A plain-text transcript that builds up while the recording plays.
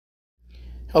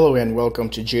Hello and welcome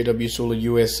to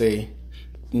jwsolarusa.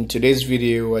 In today's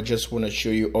video, I just want to show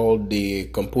you all the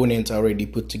components already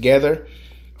put together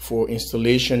for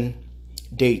installation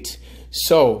date.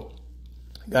 So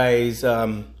guys,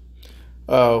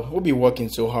 we'll be working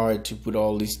so hard to put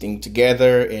all these things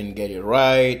together and get it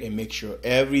right and make sure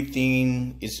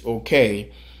everything is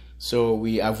okay. So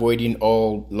we avoiding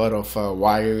all lot of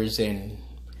wires and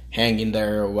hanging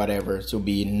there or whatever, to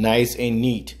be nice and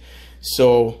neat.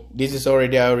 So this is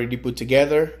already put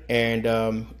together, and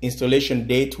installation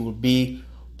date will be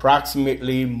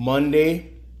approximately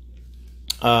Monday,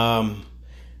 and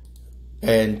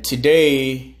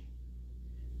today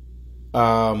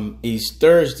is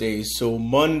Thursday, so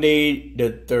Monday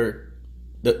the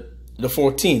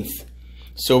 14th.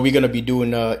 So we're gonna be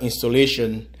doing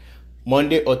installation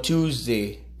Monday or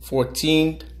Tuesday,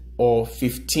 14th or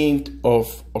 15th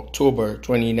of October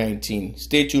 2019.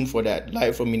 Stay tuned for that.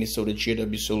 Live from Minnesota,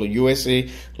 jwsolarusa.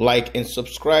 Like and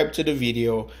subscribe to the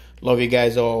video. Love you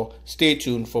guys all. Stay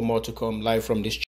tuned for more to come live from this channel.